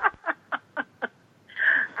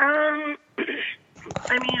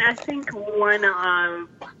mean, I think one of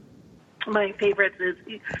my favorites is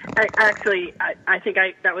I think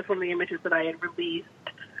that was one of the images that I had released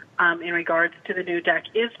in regards to the new deck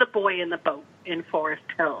is the boy in the boat in Forest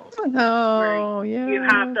Hills. Oh, yeah. You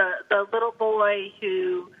have the little boy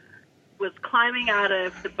who was climbing out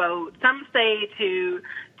of the boat. Some say to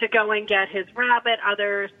go and get his rabbit.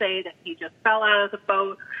 Others say that he just fell out of the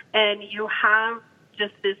boat. And you have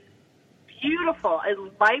just this beautiful,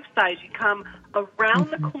 life-size. You come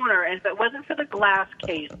around the corner, and if it wasn't for the glass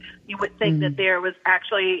case, you would think that there was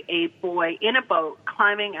actually a boy in a boat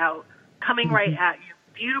climbing out, coming right at you.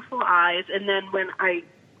 Beautiful eyes. And then when I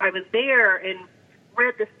was there and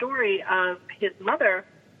read the story of his mother,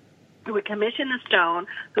 who would commission the stone,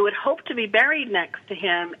 who would hope to be buried next to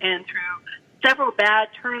him, and through several bad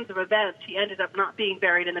turns of events, he ended up not being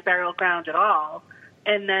buried in the burial ground at all.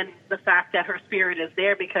 And then the fact that her spirit is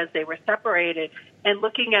there because they were separated, and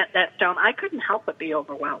looking at that stone, I couldn't help but be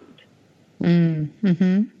overwhelmed.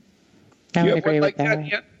 Mm-hmm. I would agree with that.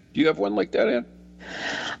 Ann? Do you have one like that, Ann?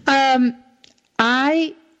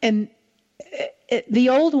 The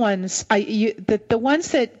old ones, the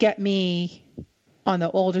ones that get me on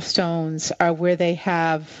the older stones are where they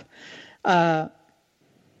have, they're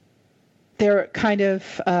kind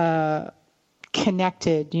of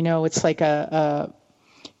connected. You know, it's like got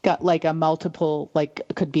like a multiple, like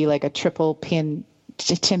it could be like a triple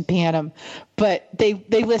tympanum, but they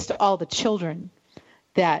list all the children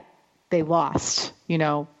that they lost, you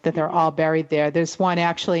know, that they're all buried there. There's one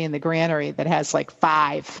actually in the granary that has like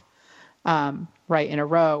 5 right in a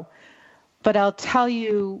row. But I'll tell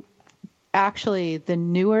you, actually, the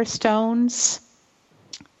newer stones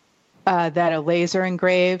that are laser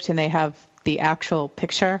engraved and they have the actual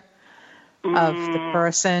picture of the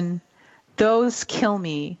person, those kill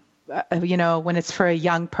me, you know, when it's for a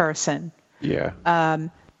young person. Yeah.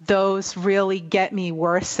 Those really get me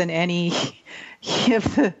worse than any of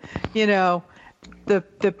the, you know,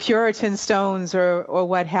 the Puritan stones or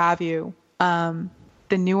what have you.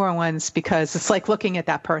 The newer ones, because it's like looking at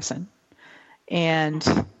that person.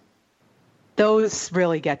 And those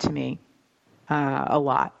really get to me a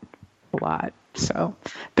lot. So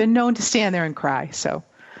been known to stand there and cry. So,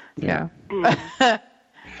 yeah.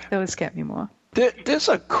 Those get me more. There's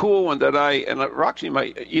a cool one that Roxy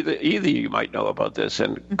might, either you might know about this,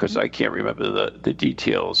 and because I can't remember the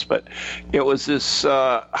details, but it was this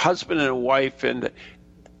husband and wife, and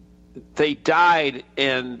they died,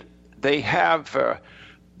 and they have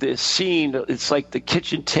this scene. It's like the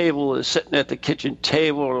kitchen table is sitting at the kitchen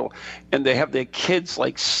table, and they have their kids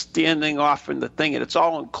like standing off in the thing, and it's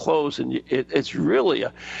all enclosed, and it's really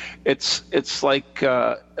it's like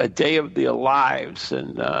a day of their lives,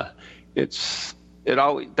 and that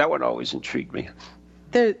one always intrigued me.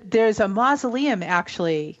 There's a mausoleum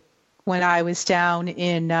actually when I was down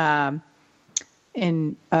in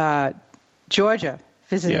Georgia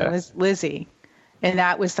visiting Lizzie, and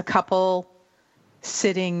that was the couple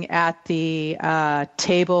sitting at the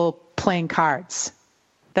table playing cards.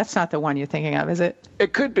 That's not the one you're thinking of, is it?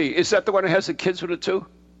 It could be. Is that the one that has the kids with it too?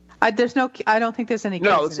 I don't think there's any kids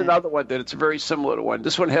No, it's in another one that it's very similar to one.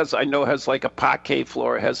 This one has like a parquet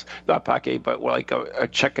floor. It has not parquet, but like a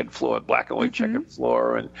checkered floor, black and white checkered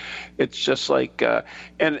floor, and it's just like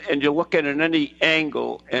and you look at it in any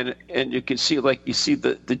angle, and you can see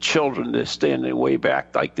the children. They're standing way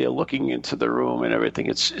back, like they're looking into the room and everything.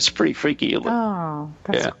 It's pretty freaky. Oh,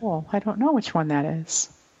 that's cool. I don't know which one that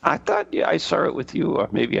is. I thought I saw it with you, or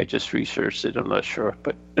maybe I just researched it. I'm not sure,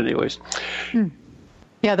 but anyways.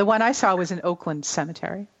 Yeah, the one I saw was in Oakland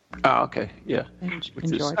Cemetery. Oh, okay, yeah. In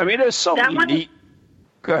Georgia. I mean, there's so many neat.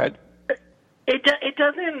 Go ahead. It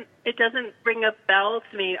doesn't ring a bell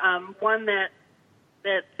to me. One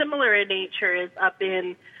that's similar in nature is up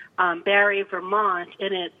in Barrie, Vermont,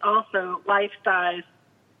 and it's also life size,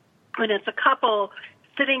 and it's a couple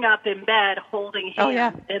sitting up in bed holding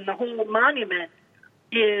hands, and the whole monument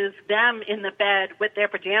is them in the bed with their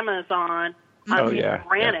pajamas on.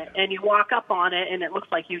 Granite, and you walk up on it, and it looks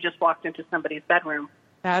like you just walked into somebody's bedroom.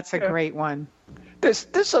 That's a great one. There's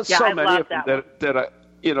so I many love of them that that are,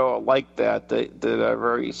 like that. That are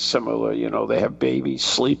very similar. They have babies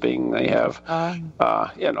sleeping. They have, And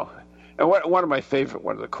one of my favorite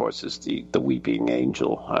ones, of course, is the Weeping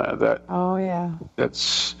Angel. Oh yeah.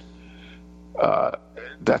 That's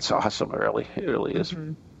awesome. It really is. Mm-hmm.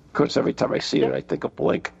 Of course, every time I see it, I think of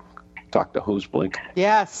Blink, Doctor Who's Blink.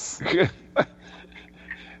 Yes.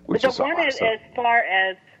 Which the is one awesome. as far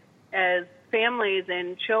as families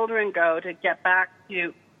and children go, to get back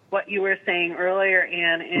to what you were saying earlier,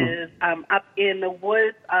 Anne, is up in the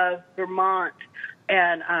woods of Vermont,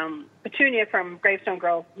 and Petunia from Gravestone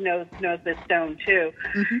Girls knows this stone too.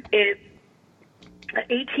 Mm-hmm. It's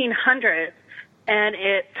 1800s, and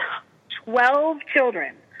it's 12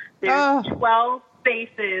 children. There's 12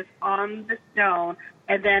 faces on the stone,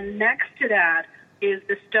 and then next to that is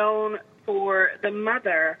the stone for the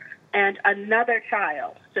mother and another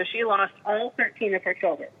child. So she lost all 13 of her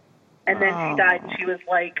children. And then she died, and she was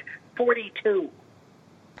like 42.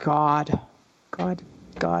 God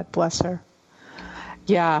bless her.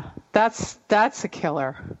 Yeah, that's a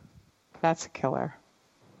killer. That's a killer.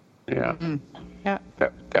 Yeah. Mm-hmm. Yeah.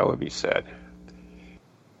 That would be sad.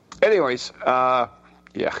 Anyways,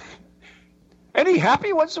 yeah. Any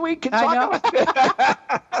happy ones we can talk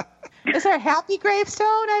about? Is there a happy gravestone?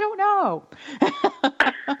 I don't know.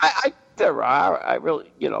 There are. I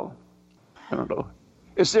really, I don't know.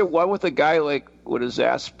 Is there one with a guy with his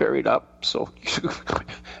ass buried up? So.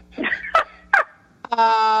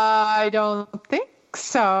 I don't think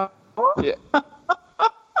so. Yeah.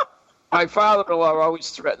 My father-in-law always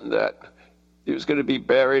threatened that he was going to be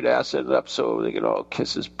buried ass ended up so they could all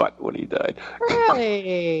kiss his butt when he died.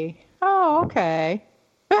 Really? Oh, okay.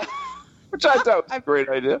 Which I thought was a great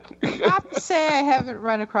idea. I have to say I haven't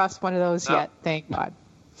run across one of those yet. Thank God.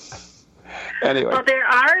 Anyway. Well, there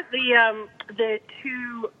are the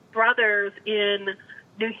two brothers in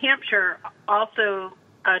New Hampshire, also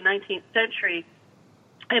 19th century,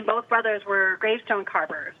 and both brothers were gravestone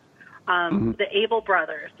carvers, the Abel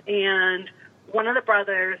brothers. And one of the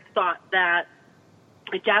brothers thought that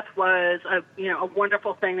death was a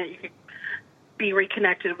wonderful thing, that you could be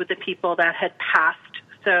reconnected with the people that had passed,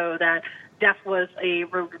 so that death was a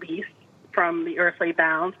release from the earthly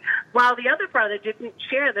bounds, while the other brother didn't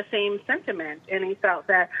share the same sentiment, and he felt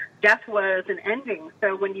that death was an ending.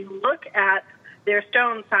 So when you look at their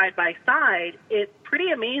stones side by side, it's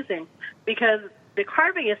pretty amazing, because the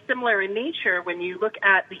carving is similar in nature when you look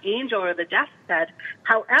at the angel or the deathbed.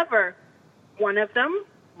 However, one of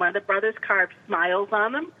the brothers carved smiles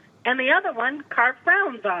on them, and the other one carved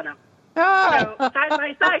frowns on them. So side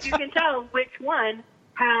by side, you can tell which one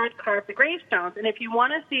had carved the gravestones. And if you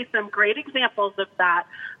want to see some great examples of that,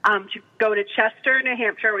 to go to Chester, New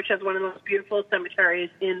Hampshire, which has one of the most beautiful cemeteries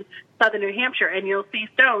in southern New Hampshire, and you'll see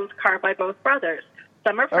stones carved by both brothers.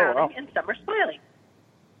 Some are frowning and some are smiling.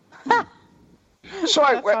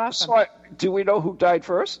 So do we know who died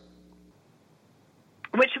first?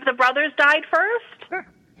 Which of the brothers died first?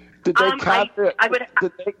 Did they carve I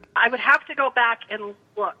would have to go back and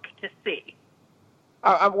look to see.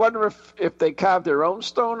 I wonder if they carved their own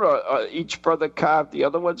stone, or each brother carved the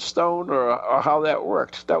other one's stone, or how that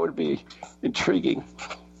worked. That would be intriguing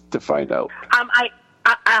to find out.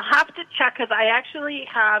 I'll have to check, because I actually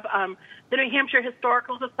have the New Hampshire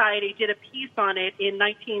Historical Society did a piece on it in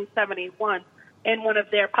 1971 in one of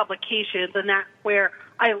their publications, and that's where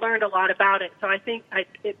I learned a lot about it. So I think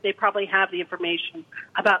they probably have the information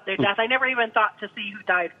about their death. I never even thought to see who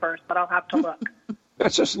died first, but I'll have to look.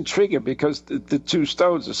 That's just intriguing, because the two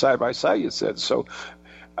stones are side by side, you said. So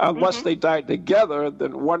unless they died together,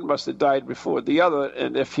 then one must have died before the other.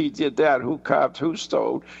 And if he did that, who carved whose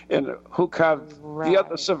stone, and who carved the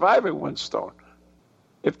other surviving one's stone,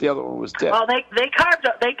 if the other one was dead? Well, they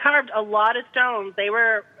carved a lot of stones. They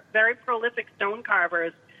were very prolific stone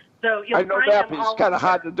carvers. So you'll I know find that, them but it's kind of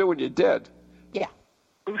hard to do when you're dead. Yeah.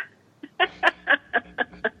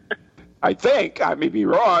 I think. I may be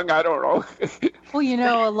wrong. I don't know.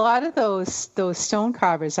 Well, a lot of those stone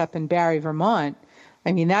carvers up in Barre, Vermont,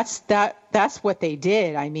 I mean, that's what they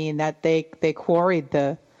did. I mean, that they quarried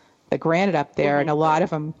the granite up there, and a lot of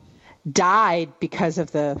them died because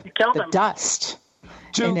of the dust.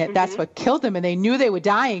 And that's what killed them, and they knew they were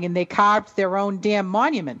dying, and they carved their own damn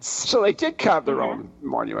monuments. So they did carve their own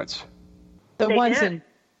monuments. The ones in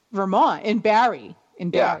Vermont, in Barre.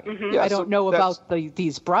 Yeah, I don't know about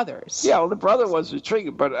these brothers. Yeah, well, the brother was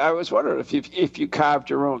intriguing, but I was wondering if you carved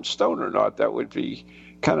your own stone or not. That would be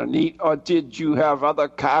kind of neat. Or did you have other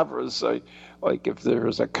carvers? Like if there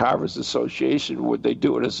was a carvers association, would they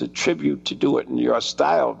do it as a tribute to do it in your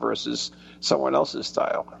style versus someone else's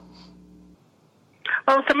style?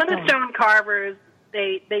 Oh, some of the stone carvers,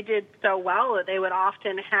 they did so well that they would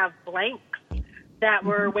often have blanks that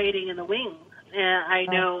were waiting in the wings. And I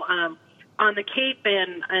know on the Cape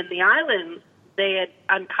and the islands, they had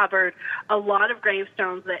uncovered a lot of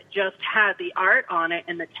gravestones that just had the art on it,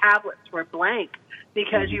 and the tablets were blank,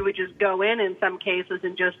 because you would just go in some cases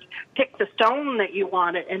and just pick the stone that you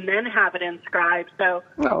wanted and then have it inscribed. So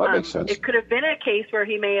that makes sense. It could have been a case where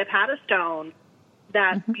he may have had a stone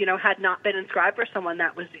that had not been inscribed for someone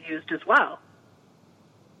that was used as well.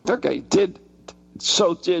 Okay. Did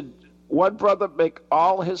one brother make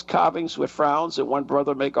all his carvings with frowns and one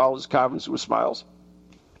brother make all his carvings with smiles?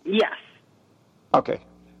 Yes. Okay.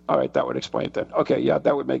 All right. That would explain it then. Okay. Yeah,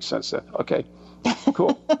 that would make sense then. Okay.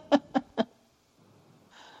 Cool.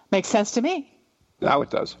 Makes sense to me. Now it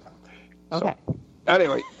does. Okay. So,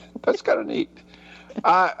 anyway, that's kind of neat.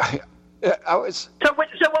 I was. So what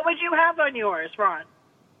would you have on yours, Ron?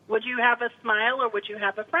 Would you have a smile or would you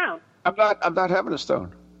have a frown? I'm not having a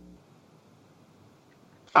stone.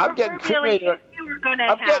 I'm getting cremated. You were going to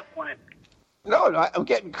have one. No, I'm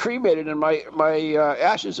getting cremated, and my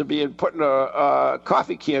ashes are being put in a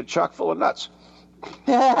coffee can chock full of nuts.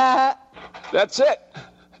 That's it.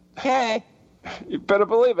 Okay. You better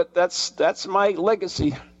believe it. That's my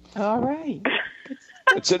legacy. All right.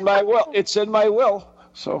 It's in my will. It's in my will.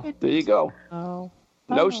 So there you go. Oh.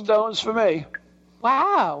 No stones for me.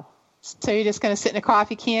 Wow. So you're just going to sit in a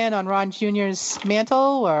coffee can on Ron Jr.'s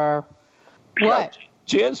mantle, or what?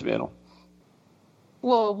 Jan's mantle.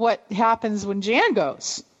 Well, what happens when Jan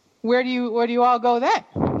goes? Where do you all go then?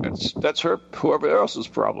 That's whoever else's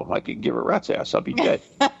problem. I can give a rat's ass. I'll be dead.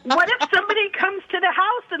 What if somebody comes to the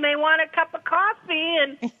house and they want a cup of coffee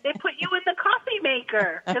and they put you in the coffee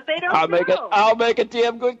maker because they don't know? I'll make a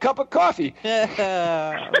damn good cup of coffee.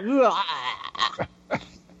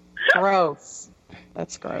 Gross.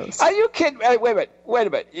 That's gross. Are you kidding? Wait a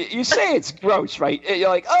minute. You say it's gross, right? You're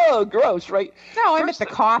like, oh, gross, right? No, I meant the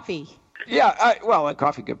coffee. Yeah, a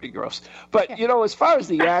coffee could be gross. But, as far as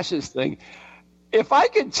the ashes thing, if I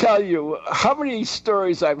can tell you how many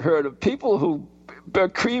stories I've heard of people who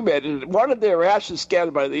been cremated and wanted their ashes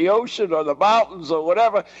scattered by the ocean or the mountains or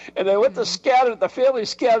whatever, and they went to scatter, the family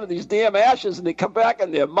scattered these damn ashes, and they come back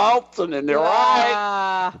in their mouth and in their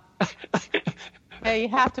eyes. Yeah, you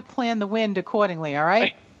have to plan the wind accordingly, all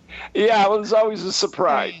right? Yeah, well, there's always a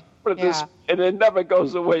surprise. But and it never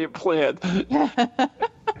goes the way you planned.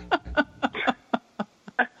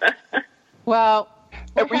 Well,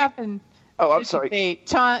 what happened? Oh, I'm sorry.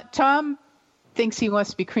 Tom thinks he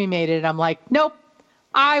wants to be cremated, and I'm like, nope.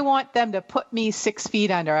 I want them to put me 6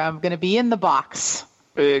 feet under. I'm going to be in the box.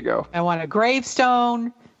 There you go. I want a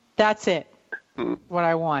gravestone. That's it. What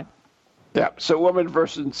I want. Yeah, so woman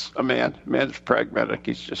versus a man. Man's pragmatic.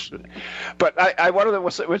 He's just. But I wanted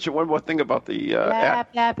to mention one more thing about the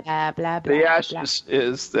the ashes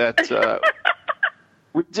is that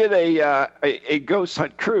we did a ghost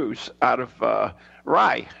hunt cruise out of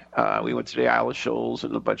Rye. We went to the Isle of Shoals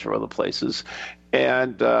and a bunch of other places,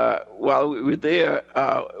 and while we were there,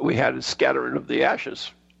 we had a scattering of the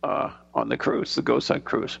ashes on the cruise, the ghost hunt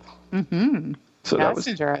cruise. Mm-hmm. So that was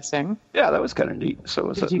interesting. Yeah, that was kind of neat.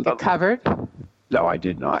 So did you get covered? No, I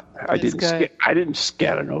did not. I didn't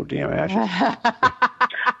scatter no damn ashes.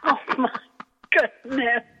 Oh my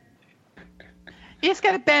goodness! You just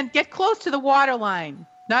got to get close to the water line,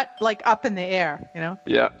 not like up in the air.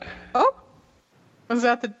 Yeah. Oh, was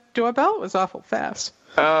that the doorbell? It was awful fast.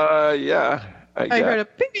 Yeah. I heard a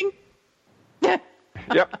ping ping.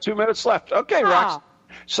 Yep. 2 minutes left. Okay, Rox.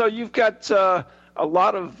 So you've got a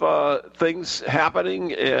lot of things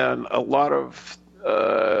happening and a lot of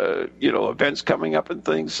events coming up and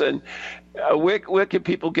things. And where can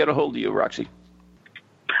people get a hold of you, Roxy?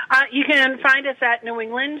 You can find us at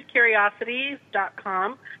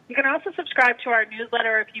newenglandcuriosities.com. You can also subscribe to our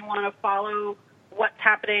newsletter if you want to follow what's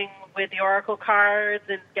happening with the Oracle cards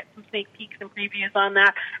and get some sneak peeks and previews on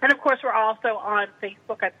that. And, of course, we're also on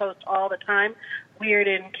Facebook. I post all the time weird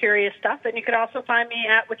and curious stuff. And you can also find me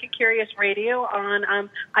at Wicked Curious Radio on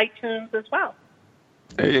iTunes as well.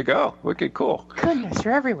 There you go. Wicked cool. Goodness,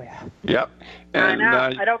 you're everywhere. Yep. And, I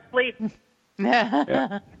know. I don't sleep.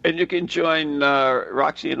 Yeah. And you can join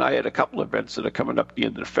Roxy and I at a couple of events that are coming up at the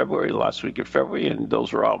end of February, last week of February, and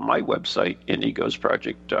those are all on my website,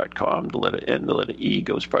 neghostproject.com, the letter N, the letter E,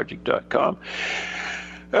 ghostproject.com.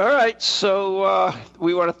 All right, so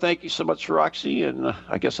we want to thank you so much, Roxy, and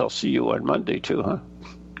I guess I'll see you on Monday too, huh?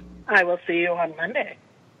 I will see you on Monday.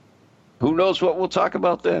 Who knows what we'll talk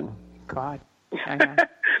about then? God.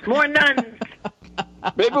 More nuns.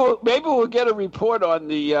 Maybe we'll get a report on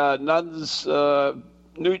the nuns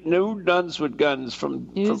Nude nuns with guns from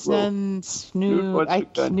nude nuns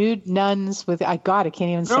with I can't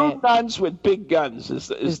even say it. Nude nuns with big guns is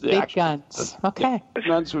the big actual guns. Okay.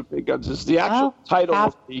 Nuns with big guns is the actual title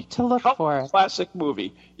of the to look for it. Classic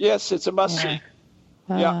movie. Yes, it's a must-see.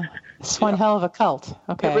 Yeah. It's one hell of a cult.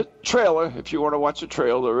 Okay. There is a trailer. If you want to watch a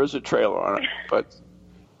trailer, there is a trailer on it. But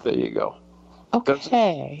there you go.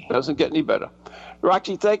 Okay. Doesn't get any better.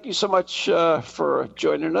 Roxy, thank you so much for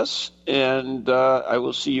joining us, and I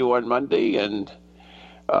will see you on Monday, and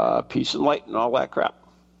peace and light and all that crap.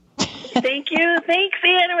 Thank you. Thanks,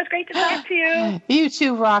 Ian. It was great to talk to you. You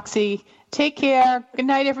too, Roxy. Take care. Good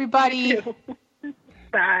night, everybody.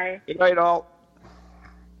 Bye. Good night, all.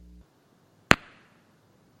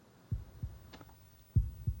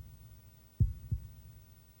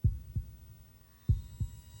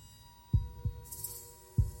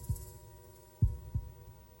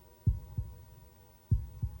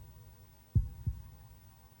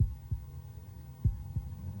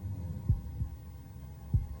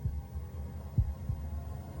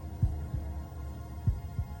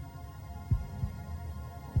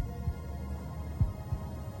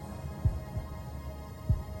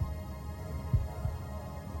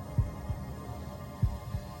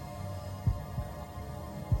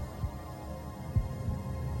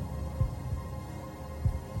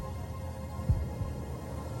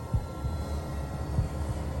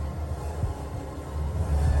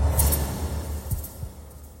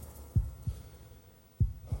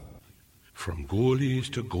 From ghoulies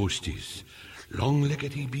to ghosties,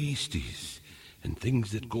 long-leggedy beasties, and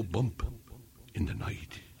things that go bump in the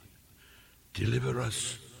night. Deliver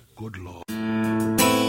us, good Lord.